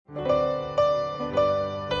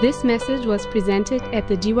This message was presented at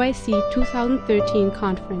the GYC 2013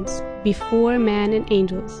 conference, Before Man and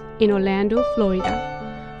Angels, in Orlando,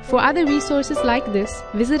 Florida. For other resources like this,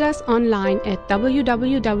 visit us online at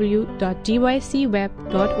www.gycweb.org.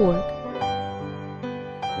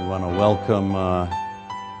 We want to welcome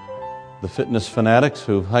the fitness fanatics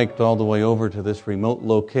who've hiked all the way over to this remote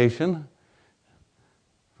location.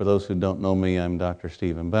 For those who don't know me, I'm Dr.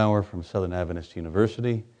 Stephen Bauer from Southern Adventist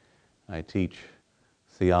University. I teach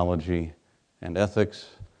theology and ethics,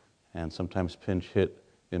 and sometimes pinch hit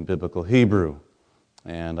in biblical Hebrew.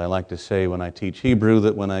 And I like to say when I teach Hebrew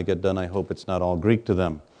that when I get done, I hope it's not all Greek to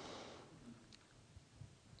them.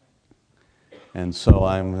 And so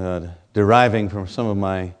I'm deriving from some of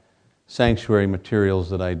my sanctuary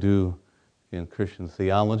materials that I do in Christian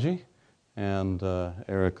theology, and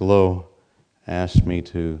Eric Lowe asked me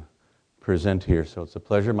to present here, so it's a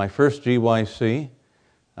pleasure. My first GYC,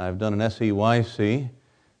 I've done an SEYC,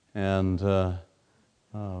 and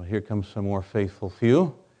here comes some more faithful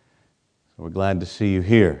few. So we're glad to see you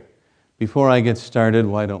here. Before I get started,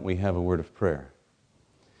 why don't we have a word of prayer?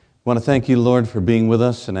 I want to thank you, Lord, for being with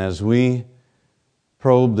us, and as we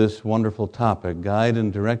probe this wonderful topic, guide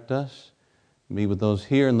and direct us, be with those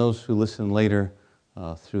here and those who listen later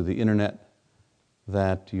through the internet,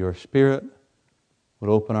 that your Spirit would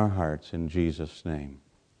open our hearts in Jesus' name.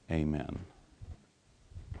 Amen.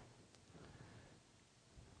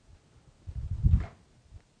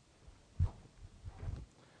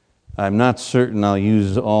 I'm not certain I'll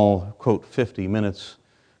use all, quote, 50 minutes.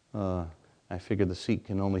 I figure the seat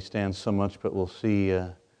can only stand so much, but we'll see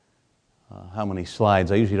how many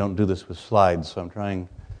slides. I usually don't do this with slides, so I'm trying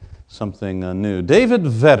something new. David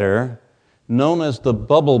Vedder, known as the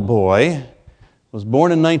Bubble Boy, was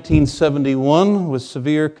born in 1971 with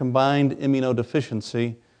severe combined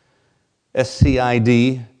immunodeficiency,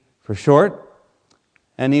 SCID for short,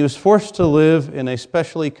 and he was forced to live in a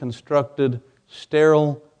specially constructed,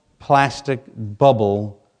 sterile plastic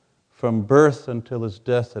bubble from birth until his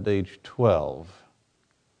death at age 12.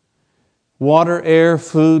 Water, air,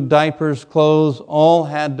 food, diapers, clothes, all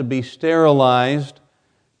had to be sterilized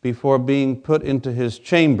before being put into his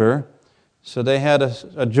chamber. So they had an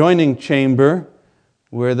adjoining chamber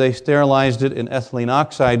where they sterilized it in ethylene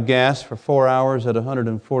oxide gas for 4 hours at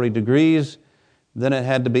 140 degrees. Then it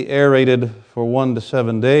had to be aerated for 1 to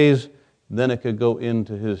 7 days. Then it could go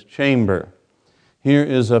into his chamber. Here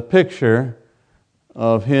is a picture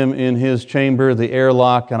of him in his chamber, the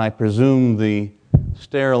airlock, and I presume the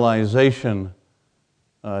sterilization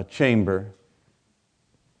chamber.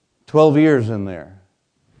 12 years in there.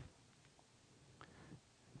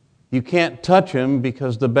 You can't touch him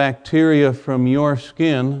because the bacteria from your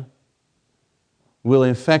skin will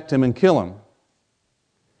infect him and kill him.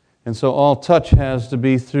 And so all touch has to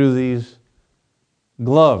be through these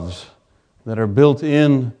gloves that are built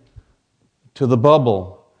in to the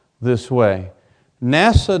bubble this way.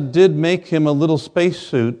 NASA did make him a little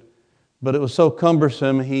spacesuit, but it was so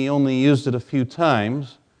cumbersome he only used it a few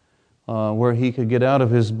times where he could get out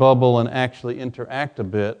of his bubble and actually interact a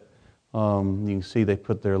bit. You can see they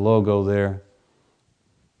put their logo there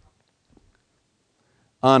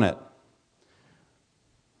on it.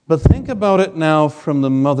 But think about it now from the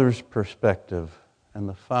mother's perspective and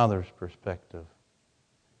the father's perspective.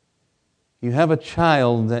 You have a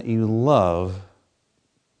child that you love,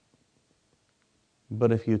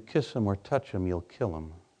 but if you kiss him or touch him, you'll kill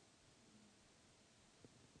him.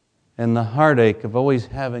 And the heartache of always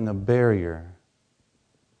having a barrier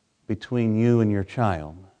between you and your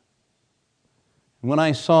child. When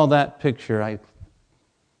I saw that picture, it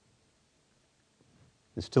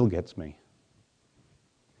still gets me.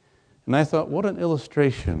 And I thought, what an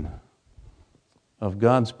illustration of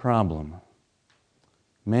God's problem.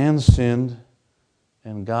 Man sinned,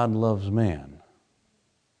 and God loves man.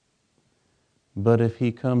 But if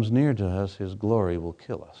he comes near to us, his glory will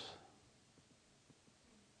kill us.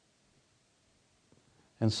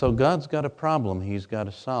 And so God's got a problem he's got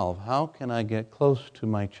to solve. How can I get close to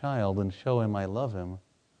my child and show him I love him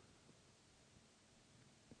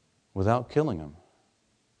without killing him?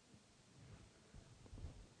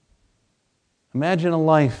 Imagine a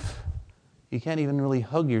life. You can't even really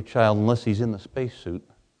hug your child unless he's in the spacesuit.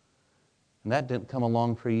 And that didn't come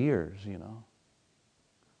along for years, you know.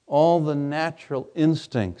 All the natural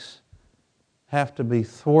instincts have to be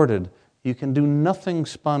thwarted. You can do nothing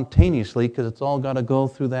spontaneously because it's all got to go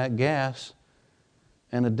through that gas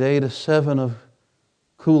and a day to 7 of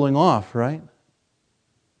cooling off, right?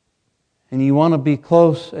 And you want to be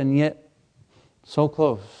close and yet so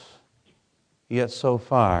close, yet so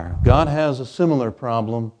far. God has a similar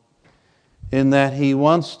problem in that He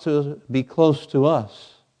wants to be close to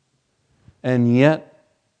us. And yet,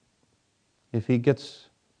 if he gets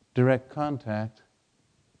direct contact,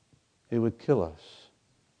 it would kill us.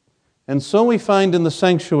 And so we find in the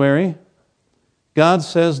sanctuary, God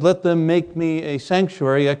says, let them make me a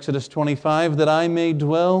sanctuary, Exodus 25, that I may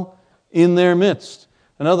dwell in their midst.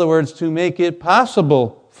 In other words, to make it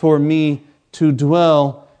possible for me to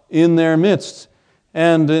dwell in their midst.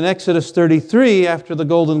 And in Exodus 33, after the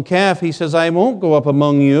golden calf, he says, I won't go up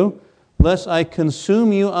among you, lest I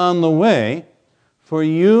consume you on the way, for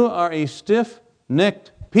you are a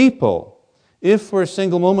stiff-necked people. If for a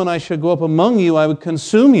single moment I should go up among you, I would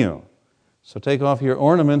consume you. So take off your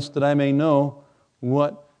ornaments that I may know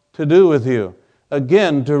what to do with you.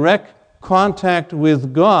 Again, direct contact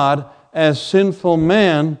with God as sinful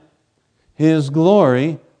man, His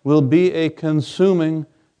glory will be a consuming,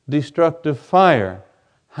 destructive fire.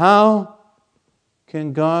 How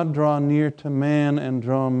can God draw near to man and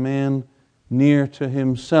draw man near to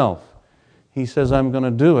Himself? He says, I'm going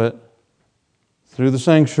to do it through the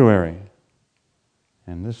sanctuary.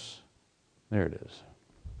 And there it is.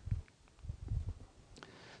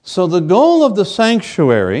 So the goal of the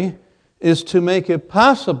sanctuary is to make it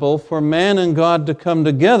possible for man and God to come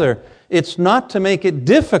together. It's not to make it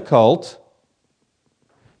difficult,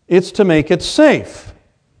 it's to make it safe.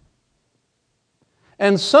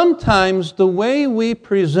 And sometimes the way we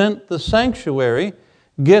present the sanctuary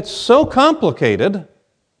gets so complicated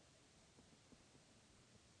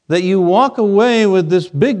that you walk away with this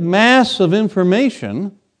big mass of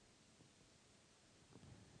information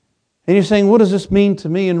and you're saying, what does this mean to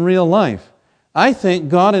me in real life? I think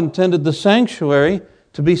God intended the sanctuary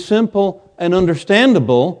to be simple and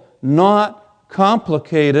understandable, not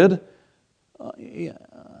complicated.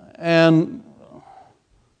 And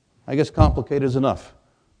I guess complicated is enough.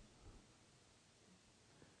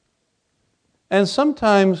 And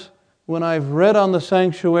sometimes when I've read on the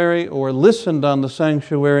sanctuary or listened on the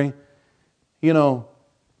sanctuary,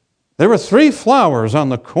 there were 3 flowers on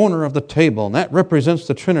the corner of the table, and that represents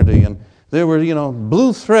the Trinity. And there were,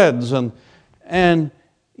 blue threads, and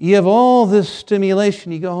you have all this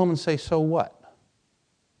stimulation. You go home and say, so what?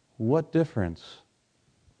 What difference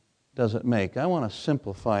does it make? I want to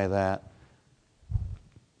simplify that.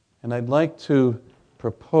 And I'd like to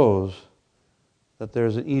propose that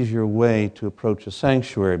there's an easier way to approach a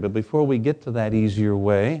sanctuary. But before we get to that easier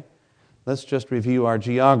way, let's just review our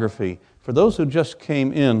geography. For those who just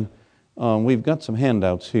came in, we've got some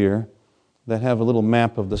handouts here that have a little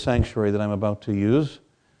map of the sanctuary that I'm about to use.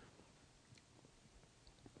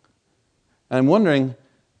 I'm wondering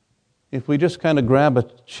if we just kind of grab a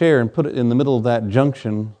chair and put it in the middle of that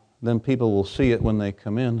junction, then people will see it when they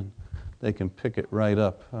come in. They can pick it right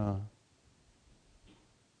up.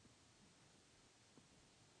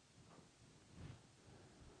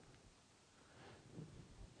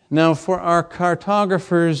 Now, for our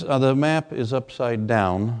cartographers, the map is upside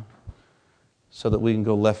down so that we can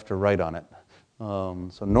go left or right on it.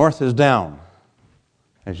 So north is down,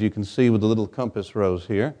 as you can see with the little compass rose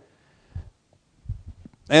here.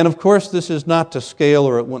 And of course, this is not to scale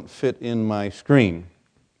or it wouldn't fit in my screen.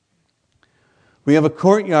 We have a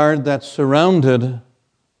courtyard that's surrounded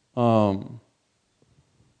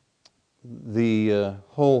the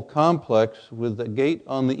whole complex with a gate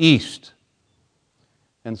on the east.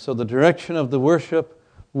 And so the direction of the worship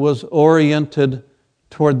was oriented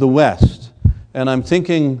toward the west. And I'm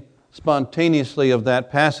thinking spontaneously of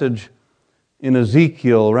that passage in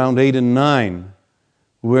Ezekiel around 8 and 9,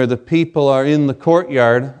 where the people are in the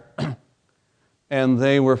courtyard and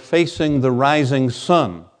they were facing the rising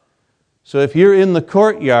sun. So if you're in the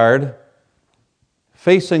courtyard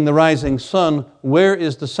facing the rising sun, where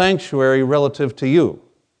is the sanctuary relative to you?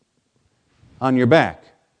 On your back.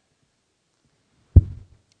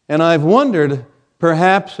 And I've wondered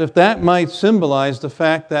perhaps if that might symbolize the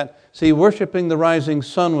fact that, see, worshiping the rising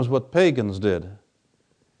sun was what pagans did.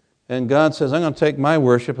 And God says, I'm going to take my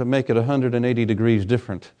worship and make it 180 degrees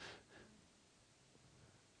different.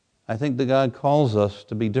 I think that God calls us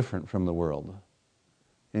to be different from the world.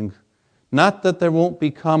 And not that there won't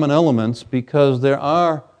be common elements, because there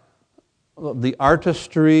are the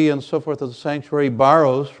artistry and so forth of the sanctuary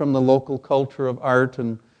borrows from the local culture of art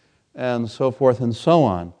and so forth and so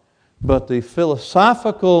on. But the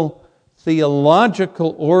philosophical,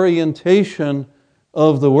 theological orientation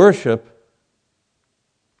of the worship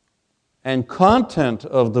and content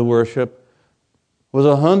of the worship was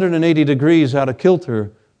 180 degrees out of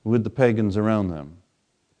kilter with the pagans around them.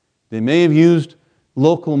 They may have used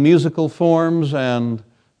local musical forms and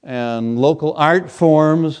local art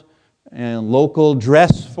forms and local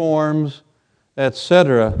dress forms,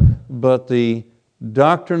 etc., but the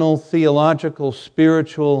doctrinal, theological,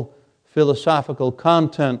 spiritual philosophical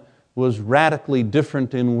content was radically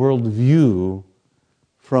different in worldview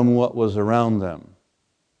from what was around them.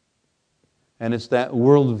 And it's that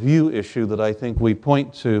worldview issue that I think we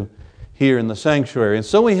point to here in the sanctuary. And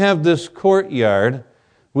so we have this courtyard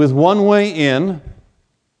with one way in,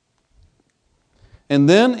 and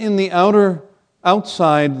then in the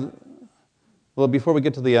outside, well, before we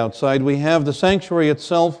get to the outside, we have the sanctuary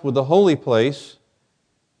itself with the holy place,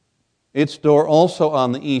 its door also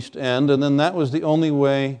on the east end, and then that was the only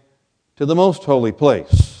way to the most holy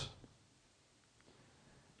place.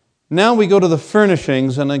 Now we go to the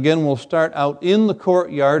furnishings, and again we'll start out in the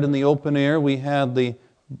courtyard in the open air. We had the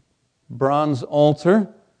bronze altar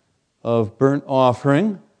of burnt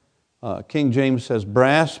offering. King James says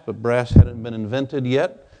brass, but brass hadn't been invented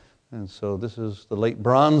yet, and so this is the late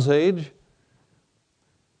Bronze Age.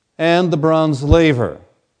 And the bronze laver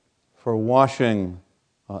for washing,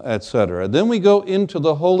 etc. Then we go into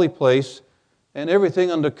the holy place, and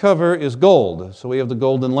everything under cover is gold. So we have the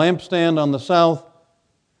golden lampstand on the south,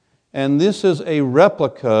 and this is a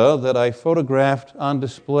replica that I photographed on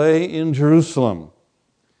display in Jerusalem.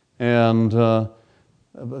 And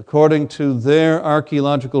according to their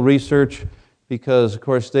archaeological research, because of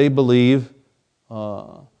course they believe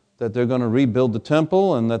that they're going to rebuild the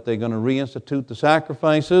temple and that they're going to reinstitute the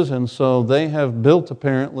sacrifices, and so they have built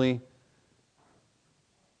apparently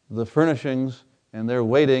the furnishings, and they're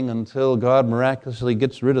waiting until God miraculously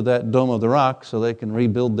gets rid of that Dome of the Rock so they can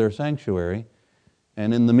rebuild their sanctuary.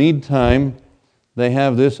 And in the meantime, they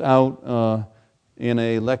have this out in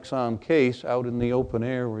a Lexan case out in the open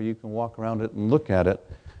air where you can walk around it and look at it.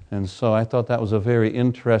 And so I thought that was a very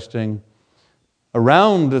interesting,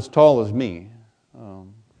 around as tall as me.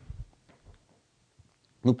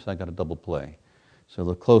 Oops, I got a double play. So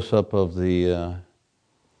the close-up of the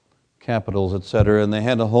capitals, etc., and they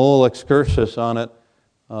had a whole excursus on it,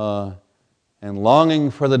 and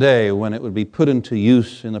longing for the day when it would be put into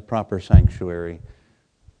use in the proper sanctuary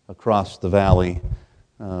across the valley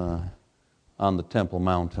on the Temple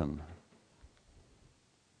Mountain.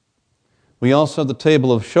 We also have the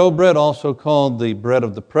table of showbread, also called the bread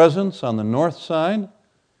of the presence, on the north side,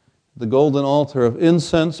 the golden altar of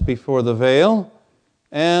incense before the veil,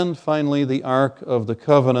 and finally the Ark of the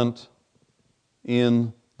Covenant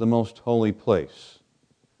in the most holy place.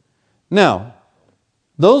 Now,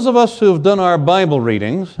 those of us who have done our Bible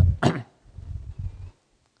readings,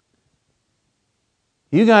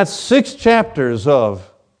 you got 6 chapters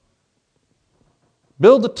of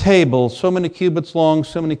build a table so many cubits long,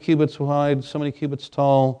 so many cubits wide, so many cubits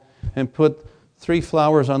tall, and put 3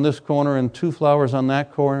 flowers on this corner and 2 flowers on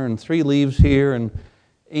that corner and 3 leaves here, and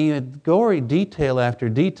you had gory detail after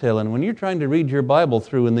detail. And when you're trying to read your Bible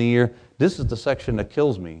through in the year, this is the section that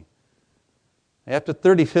kills me. After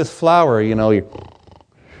 35th flower,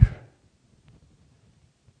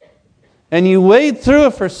 and you wade through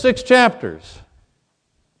it for 6 chapters.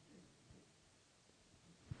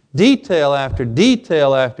 Detail after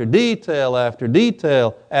detail after detail after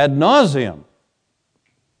detail, ad nauseum.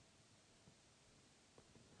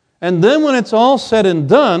 And then when it's all said and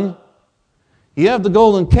done, you have the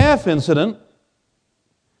golden calf incident,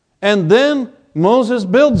 and then Moses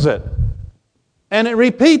builds it. And it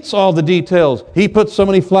repeats all the details. He puts so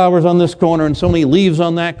many flowers on this corner and so many leaves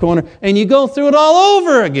on that corner, and you go through it all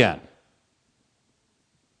over again.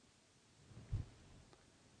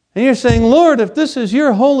 And you're saying, Lord, if this is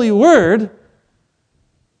your holy word,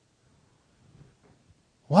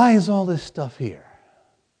 why is all this stuff here?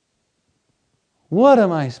 What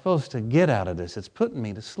am I supposed to get out of this? It's putting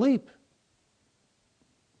me to sleep.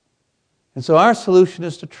 And so our solution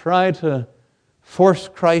is to try to force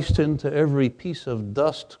Christ into every piece of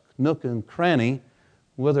dust, nook, and cranny,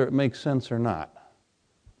 whether it makes sense or not.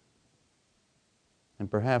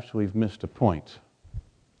 And perhaps we've missed a point.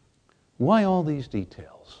 Why all these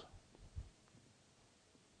details?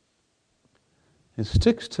 It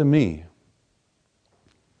sticks to me.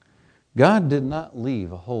 God did not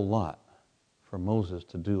leave a whole lot for Moses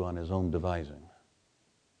to do on his own devising.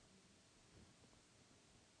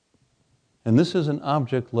 And this is an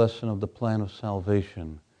object lesson of the plan of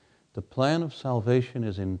salvation. The plan of salvation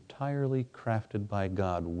is entirely crafted by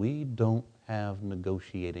God. We don't have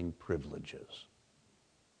negotiating privileges.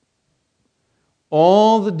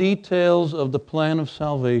 All the details of the plan of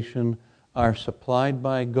salvation are supplied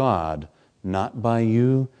by God, not by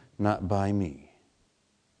you, not by me.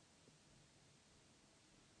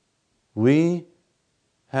 We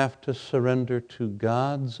have to surrender to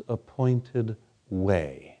God's appointed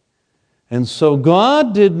way. And so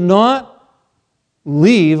God did not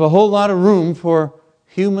leave a whole lot of room for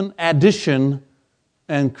human addition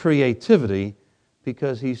and creativity,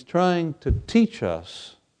 because He's trying to teach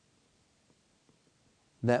us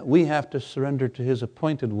that we have to surrender to His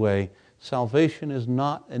appointed way. Salvation is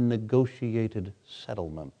not a negotiated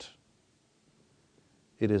settlement.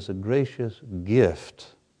 It is a gracious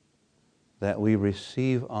gift that we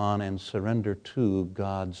receive on and surrender to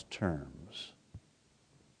God's terms.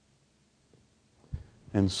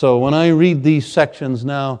 And so when I read these sections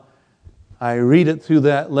now, I read it through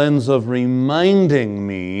that lens of reminding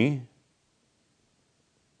me,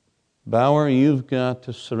 Bauer, you've got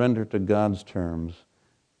to surrender to God's terms.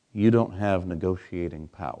 You don't have negotiating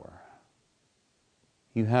power.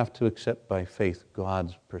 You have to accept by faith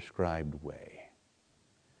God's prescribed way.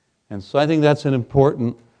 And so I think that's an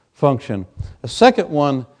important function. A second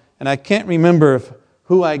one, and I can't remember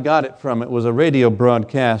who I got it from. It was a radio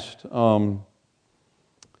broadcast.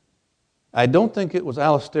 I don't think it was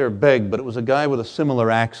Alistair Begg, but it was a guy with a similar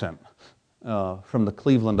accent from the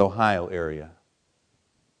Cleveland, Ohio area.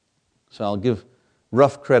 So I'll give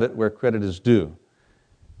rough credit where credit is due.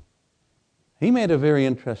 He made a very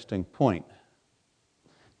interesting point.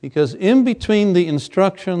 Because in between the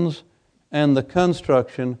instructions and the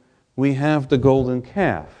construction, we have the golden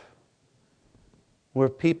calf, where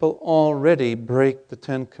people already break the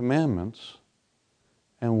Ten Commandments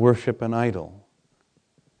and worship an idol.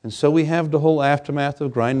 And so we have the whole aftermath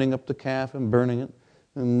of grinding up the calf and burning it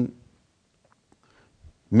and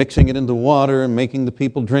mixing it into water and making the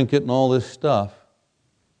people drink it and all this stuff.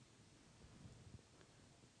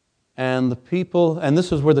 And the people, and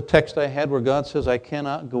this is where the text I had where God says, I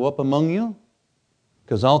cannot go up among you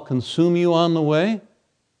because I'll consume you on the way.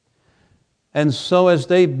 And so as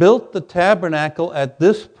they built the tabernacle at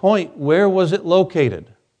this point, where was it located?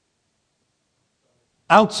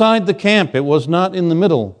 Outside the camp. It was not in the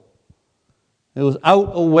middle. It was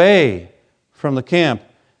out away from the camp.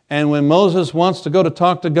 And when Moses wants to go to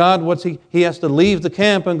talk to God, he has to leave the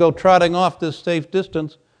camp and go trotting off this safe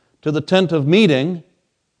distance to the tent of meeting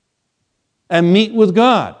and meet with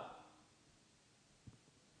God.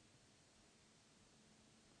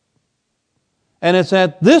 And it's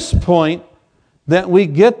at this point that we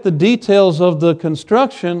get the details of the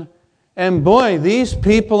construction. And boy, these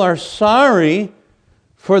people are sorry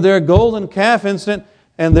for their golden calf incident,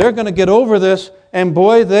 and they're going to get over this. And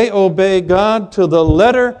boy, they obey God to the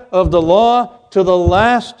letter of the law, to the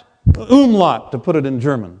last umlaut, to put it in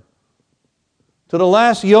German, to the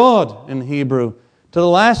last yod in Hebrew, to the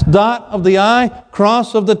last dot of the I,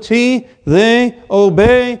 cross of the T. They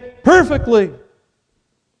obey perfectly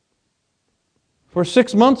for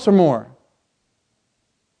 6 months or more.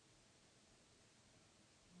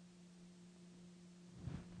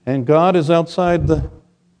 And God is outside the...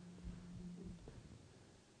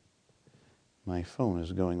 My phone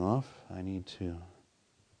is going off. I need to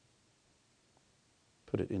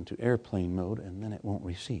put it into airplane mode and then it won't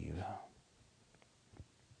receive.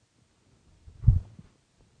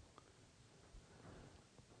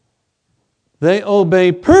 They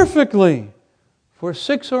obey perfectly for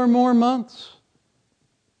 6 or more months.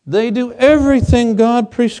 They do everything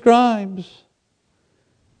God prescribes.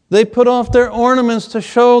 They put off their ornaments to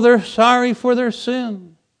show they're sorry for their sin.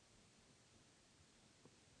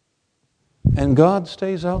 And God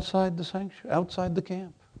stays outside the sanctuary, outside the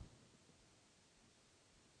camp.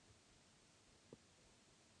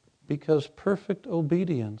 Because perfect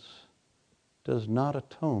obedience does not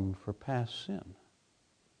atone for past sin.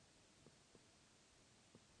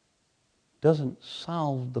 Doesn't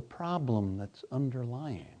solve the problem that's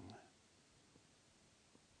underlying.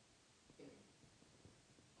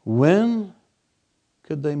 When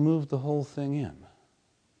could they move the whole thing in?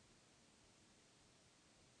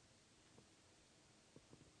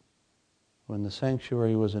 When the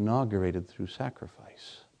sanctuary was inaugurated through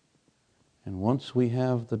sacrifice. And once we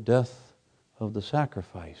have the death of the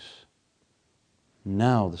sacrifice,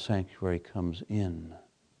 now the sanctuary comes in.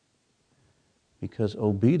 Because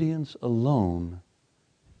obedience alone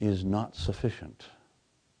is not sufficient.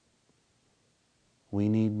 We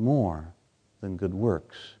need more than good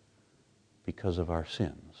works because of our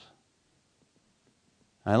sins.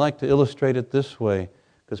 I like to illustrate it this way,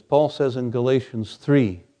 because Paul says in Galatians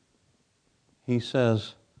 3, he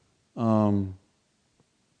says,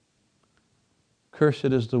 cursed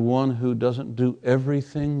is the one who doesn't do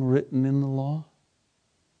everything written in the law.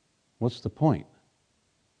 What's the point?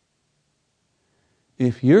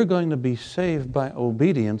 If you're going to be saved by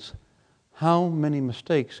obedience, how many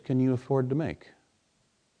mistakes can you afford to make?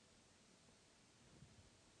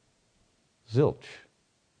 Zilch.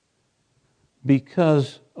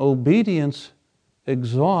 Because obedience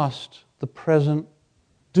exhausts the present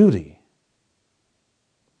duty.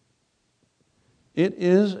 It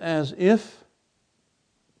is as if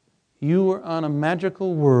you were on a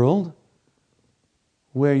magical world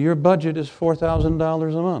where your budget is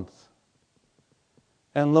 $4,000 a month.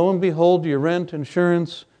 And lo and behold, your rent,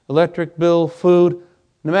 insurance, electric bill, food,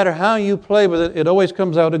 no matter how you play with it, it always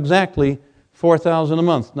comes out exactly $4,000 a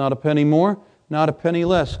month. Not a penny more, not a penny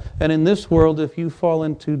less. And in this world, if you fall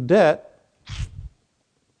into debt,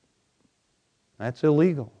 that's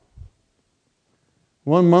illegal.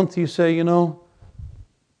 One month you say,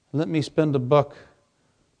 let me spend $1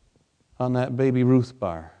 on that Baby Ruth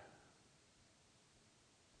bar.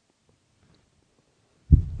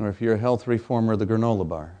 Or if you're a health reformer, the granola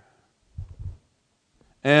bar.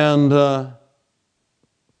 And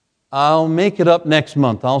I'll make it up next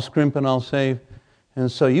month. I'll scrimp and I'll save.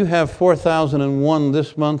 And so you have $4,001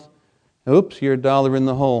 this month. Oops, you're $1 in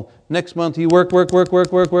the hole. Next month you work,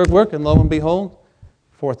 and lo and behold,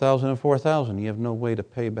 $4,000 and $4,000. You have no way to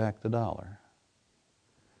pay back the dollar.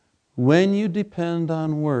 When you depend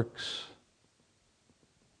on works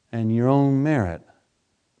and your own merit,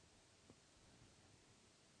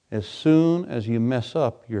 as soon as you mess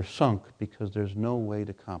up, you're sunk because there's no way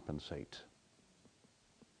to compensate.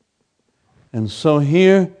 And so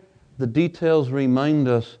here, the details remind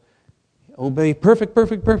us, obey perfect,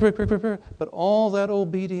 but all that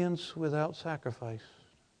obedience without sacrifice.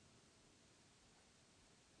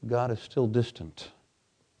 God is still distant.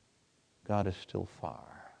 God is still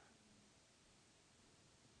far.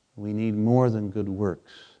 We need more than good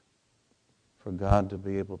works for God to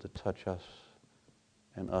be able to touch us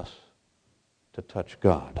and us to touch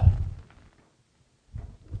God.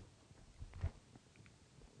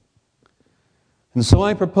 And so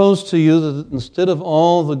I propose to you that instead of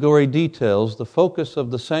all the gory details, the focus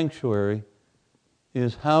of the sanctuary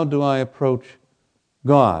is how do I approach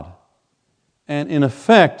God? And in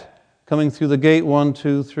effect, coming through the gate 1,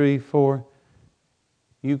 2, 3, 4,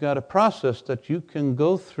 you've got a process that you can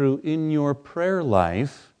go through in your prayer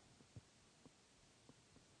life,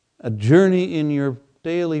 a journey in your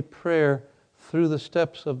daily prayer through the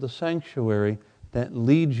steps of the sanctuary that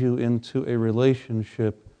leads you into a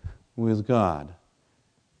relationship with God.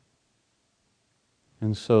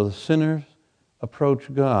 And so the sinners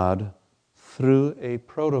approach God through a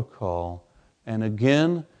protocol. And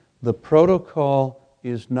again, the protocol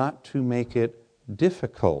is not to make it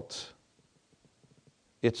difficult.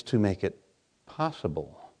 It's to make it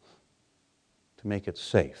possible, to make it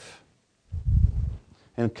safe.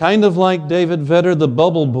 And kind of like David Vedder, the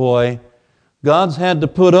bubble boy, God's had to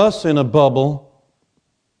put us in a bubble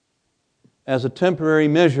as a temporary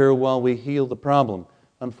measure while we heal the problem.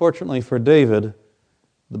 Unfortunately for David,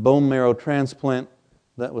 the bone marrow transplant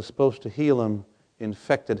that was supposed to heal him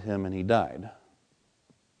infected him and he died.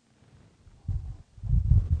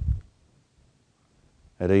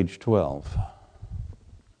 At age 12.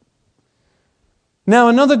 Now,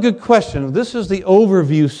 another good question. This is the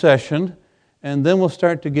overview session, and then we'll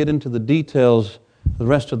start to get into the details the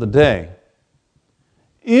rest of the day.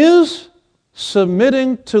 Is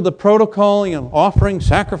submitting to the protocol, offering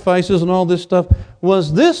sacrifices and all this stuff,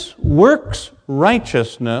 was this works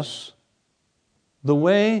righteousness the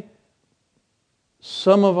way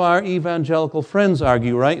some of our evangelical friends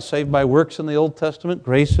argue, right? Saved by works in the Old Testament,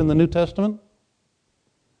 grace in the New Testament?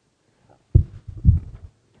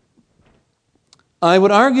 I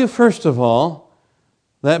would argue, first of all,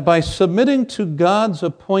 that by submitting to God's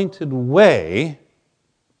appointed way,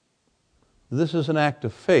 this is an act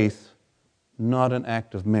of faith, not an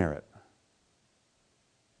act of merit.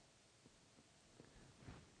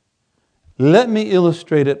 Let me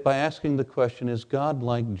illustrate it by asking the question, is God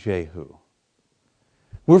like Jehu?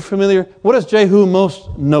 We're familiar. What is Jehu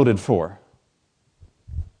most noted for?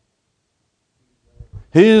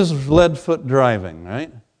 His lead foot driving,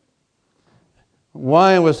 right?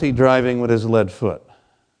 Why was he driving with his lead foot?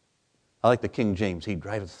 I like the King James, he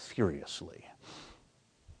driveth furiously.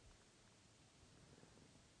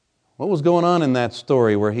 What was going on in that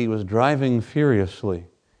story where he was driving furiously?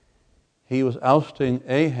 He was ousting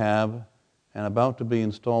Ahab and about to be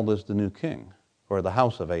installed as the new king, or the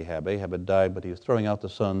house of Ahab. Ahab had died, but he was throwing out the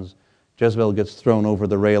sons. Jezebel gets thrown over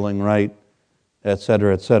the railing, right?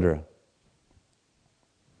 Etc., etc.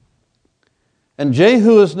 And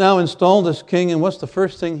Jehu is now installed as king, and what's the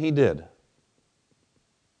first thing he did?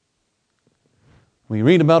 We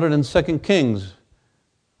read about it in 2 Kings.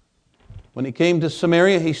 When he came to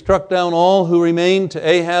Samaria, he struck down all who remained to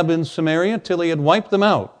Ahab in Samaria till he had wiped them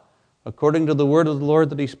out, according to the word of the Lord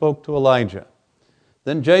that he spoke to Elijah.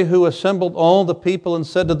 Then Jehu assembled all the people and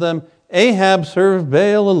said to them, Ahab served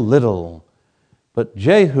Baal a little, but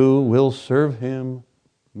Jehu will serve him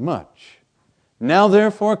much. Now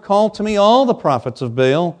therefore call to me all the prophets of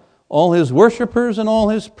Baal, all his worshipers and all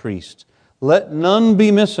his priests. Let none be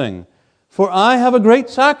missing, for I have a great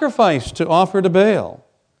sacrifice to offer to Baal.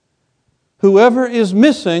 Whoever is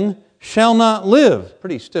missing shall not live.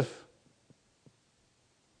 Pretty stiff.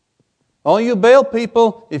 All you Baal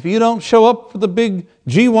people, if you don't show up for the big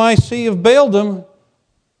GYC of Baaldom,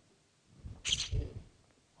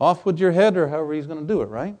 off with your head, or however he's going to do it,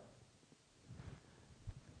 right?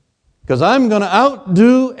 Because I'm going to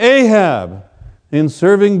outdo Ahab in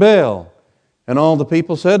serving Baal. And all the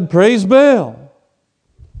people said, praise Baal.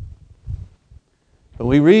 But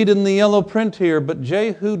we read in the yellow print here, but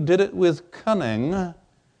Jehu did it with cunning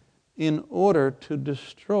in order to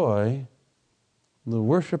destroy the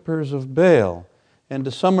worshipers of Baal. And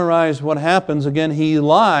to summarize what happens, again, he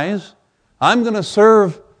lies. I'm going to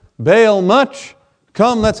serve Baal much.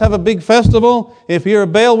 Come, let's have a big festival. If you're a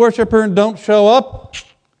Baal worshiper and don't show up,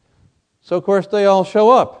 so of course they all show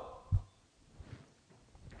up.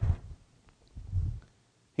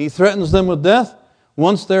 He threatens them with death.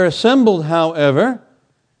 Once they're assembled, however,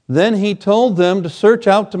 then he told them to search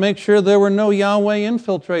out to make sure there were no Yahweh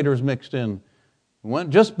infiltrators mixed in.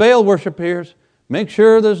 Just Baal worshipers. Make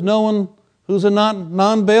sure there's no one who's a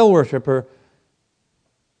non-Baal worshiper.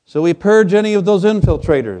 So we purge any of those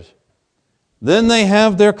infiltrators. Then they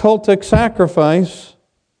have their cultic sacrifice.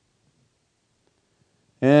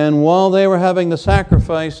 And while they were having the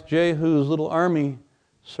sacrifice, Jehu's little army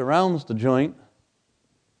surrounds the joint.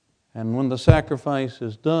 And when the sacrifice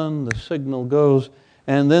is done, the signal goes.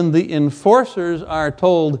 And then the enforcers are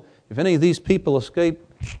told, if any of these people escape,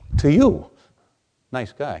 to you.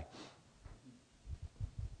 Nice guy.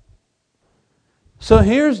 So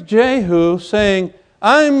here's Jehu saying,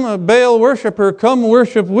 I'm a Baal worshiper, come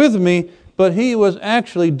worship with me. But he was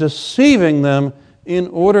actually deceiving them in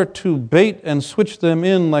order to bait and switch them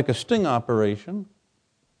in like a sting operation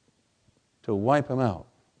to wipe them out.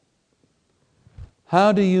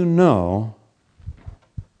 How do you know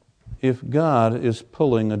if God is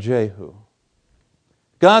pulling a Jehu?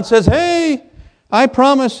 God says, hey, I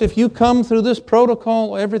promise if you come through this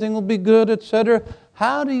protocol, everything will be good, etc.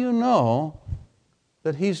 How do you know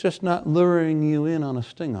that he's just not luring you in on a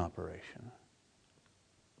sting operation?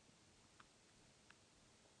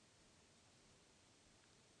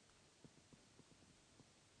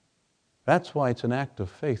 That's why it's an act of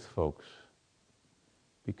faith, folks,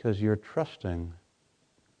 because you're trusting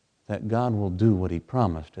that God will do what He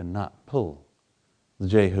promised and not pull the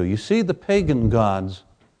Jehu. You see, the pagan gods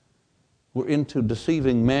were into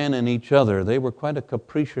deceiving man and each other. They were quite a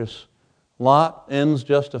capricious lot. Ends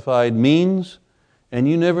justified means, and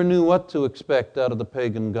you never knew what to expect out of the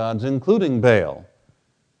pagan gods, including Baal.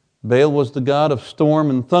 Baal was the god of storm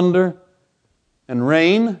and thunder and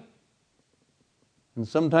rain. And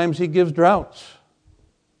sometimes he gives droughts.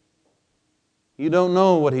 You don't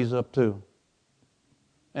know what he's up to.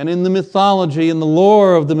 And in the mythology, in the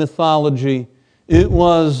lore of the mythology, it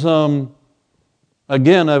was,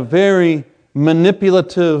 again, a very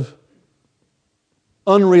manipulative,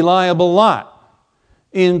 unreliable lot.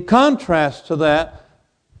 In contrast to that,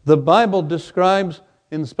 the Bible describes,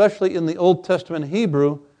 especially in the Old Testament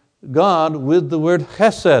Hebrew, God with the word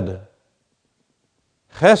chesed.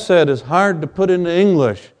 Chesed is hard to put into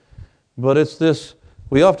English, but it's this,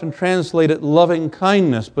 we often translate it loving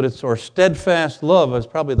kindness, but it's, or steadfast love is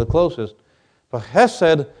probably the closest. But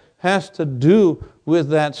chesed has to do with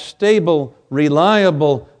that stable,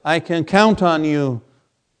 reliable, I can count on you,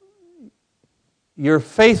 you're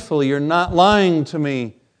faithful, you're not lying to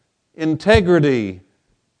me, integrity,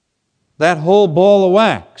 that whole ball of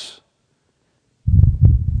wax.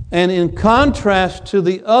 And in contrast to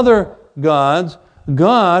the other gods,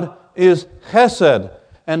 God is chesed,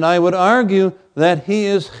 and I would argue that He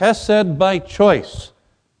is chesed by choice.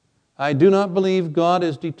 I do not believe God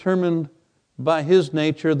is determined by His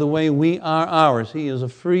nature the way we are ours. He is a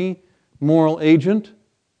free moral agent,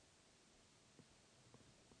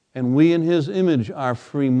 and we in His image are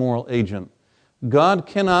free moral agent. God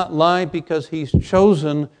cannot lie because He's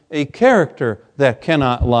chosen a character that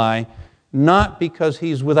cannot lie, not because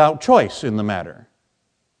He's without choice in the matter.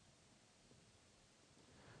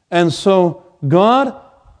 And so God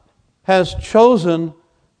has chosen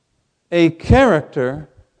a character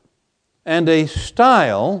and a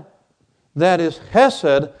style that is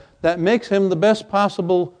chesed, that makes Him the best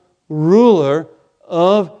possible ruler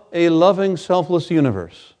of a loving, selfless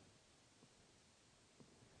universe.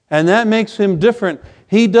 And that makes Him different.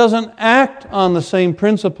 He doesn't act on the same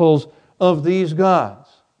principles of these gods.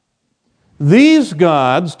 These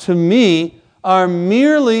gods, to me, are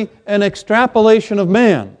merely an extrapolation of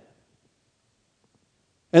man.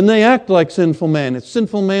 And they act like sinful man. It's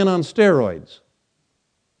sinful man on steroids.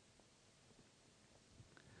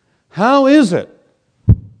 How is it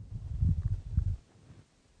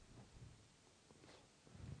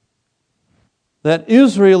that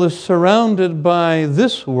Israel is surrounded by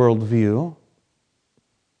this worldview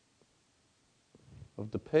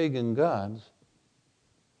of the pagan gods,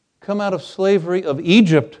 come out of slavery of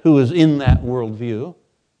Egypt, who is in that worldview,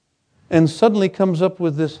 and suddenly comes up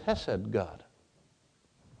with this Hesed God?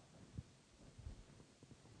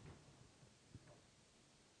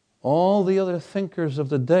 All the other thinkers of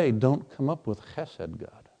the day don't come up with Chesed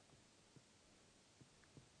God.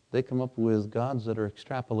 They come up with gods that are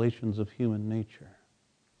extrapolations of human nature.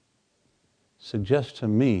 Suggests to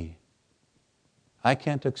me, I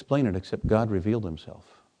can't explain it except God revealed Himself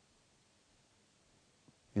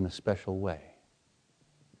in a special way.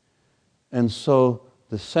 And so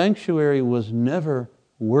the sanctuary was never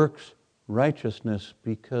works righteousness,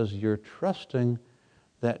 because you're trusting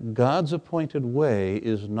that God's appointed way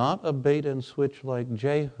is not a bait and switch like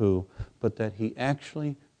Jehu, but that He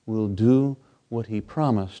actually will do what He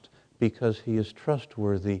promised because He is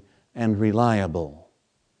trustworthy and reliable.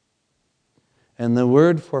 And the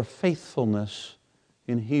word for faithfulness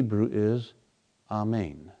in Hebrew is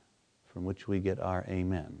amen, from which we get our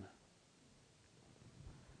amen.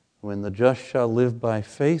 When the just shall live by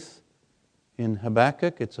faith, in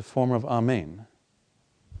Habakkuk, it's a form of amen.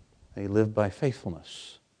 They live by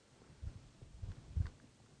faithfulness.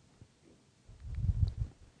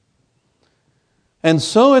 And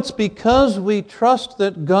so it's because we trust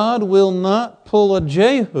that God will not pull a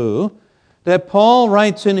Jehu that Paul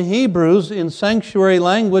writes in Hebrews in sanctuary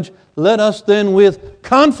language, let us then with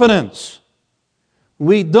confidence.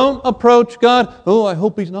 We don't approach God, oh, I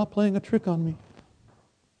hope He's not playing a trick on me.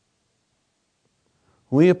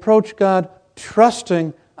 We approach God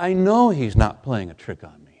trusting, I know He's not playing a trick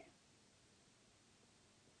on me.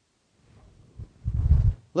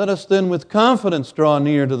 Let us then with confidence draw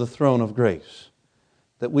near to the throne of grace,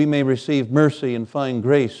 that we may receive mercy and find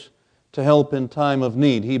grace to help in time of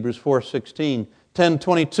need. Hebrews 4:16,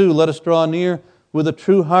 10:22, let us draw near with a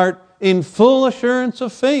true heart in full assurance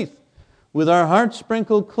of faith, with our hearts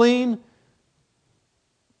sprinkled clean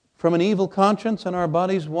from an evil conscience and our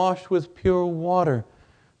bodies washed with pure water.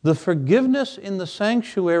 The forgiveness in the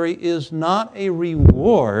sanctuary is not a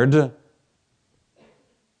reward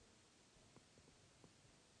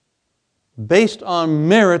based on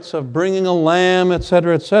merits of bringing a lamb,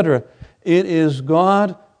 etc., etc. It is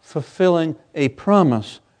God fulfilling a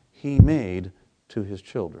promise He made to His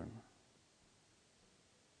children.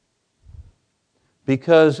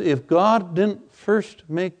 Because if God didn't first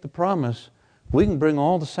make the promise, we can bring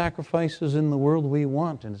all the sacrifices in the world we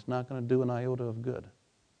want, and it's not going to do an iota of good.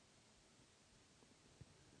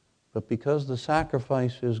 But because the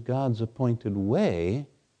sacrifice is God's appointed way,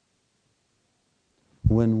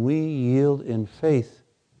 when we yield in faith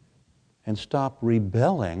and stop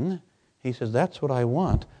rebelling, He says, that's what I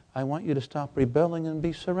want. I want you to stop rebelling and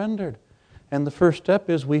be surrendered. And the first step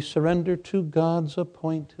is we surrender to God's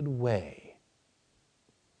appointed way.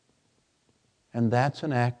 And that's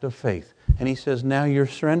an act of faith. And He says, now you're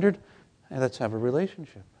surrendered, let's have a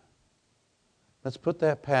relationship. Let's put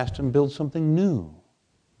that past and build something new.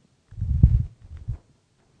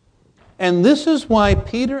 And this is why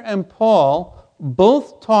Peter and Paul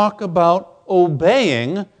both talk about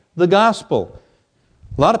obeying the gospel.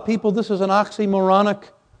 A lot of people, this is an oxymoronic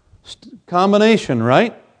combination,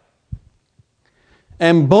 right?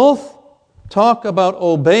 And both talk about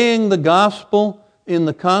obeying the gospel in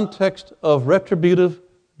the context of retributive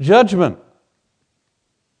judgment.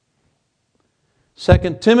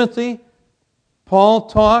 2 Timothy, Paul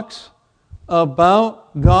talks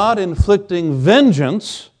about God inflicting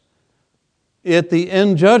vengeance at the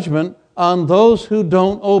end judgment on those who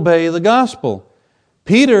don't obey the gospel.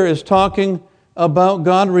 Peter is talking about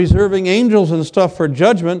God reserving angels and stuff for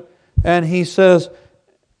judgment, and he says,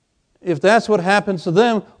 if that's what happens to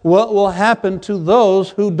them, what will happen to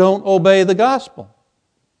those who don't obey the gospel?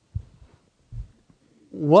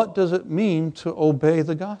 What does it mean to obey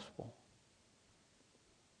the gospel?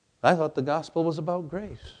 I thought the gospel was about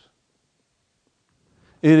grace.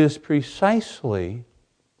 It is precisely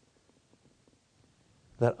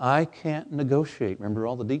that I can't negotiate. Remember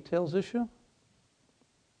all the details issue?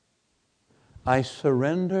 I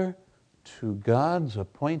surrender to God's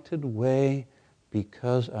appointed way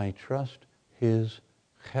because I trust His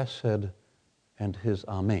chesed and His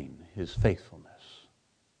amen, His faithfulness.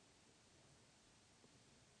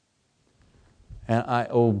 And I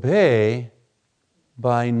obey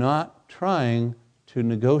by not trying to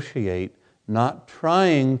negotiate, not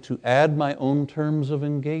trying to add my own terms of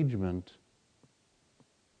engagement.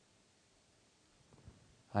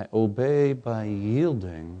 I obey by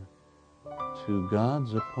yielding to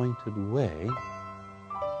God's appointed way,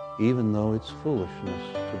 even though it's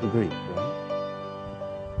foolishness to the Greek, right?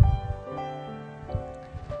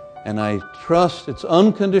 And I trust it's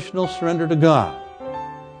unconditional surrender to God.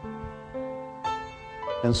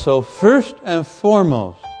 And so first and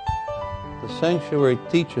foremost, the sanctuary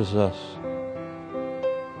teaches us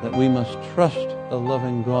that we must trust a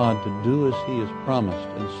loving God to do as He has promised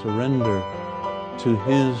and surrender to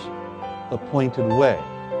His appointed way.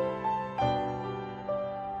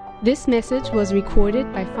 This message was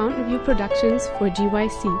recorded by Fountain View Productions for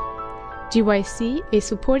GYC. GYC, a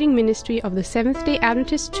supporting ministry of the Seventh-day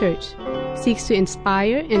Adventist Church, seeks to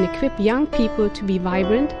inspire and equip young people to be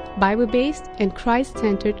vibrant, Bible-based, and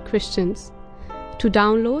Christ-centered Christians. To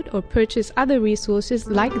download or purchase other resources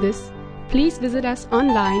like this, please visit us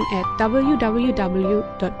online at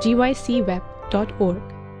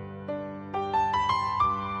www.gycweb.org.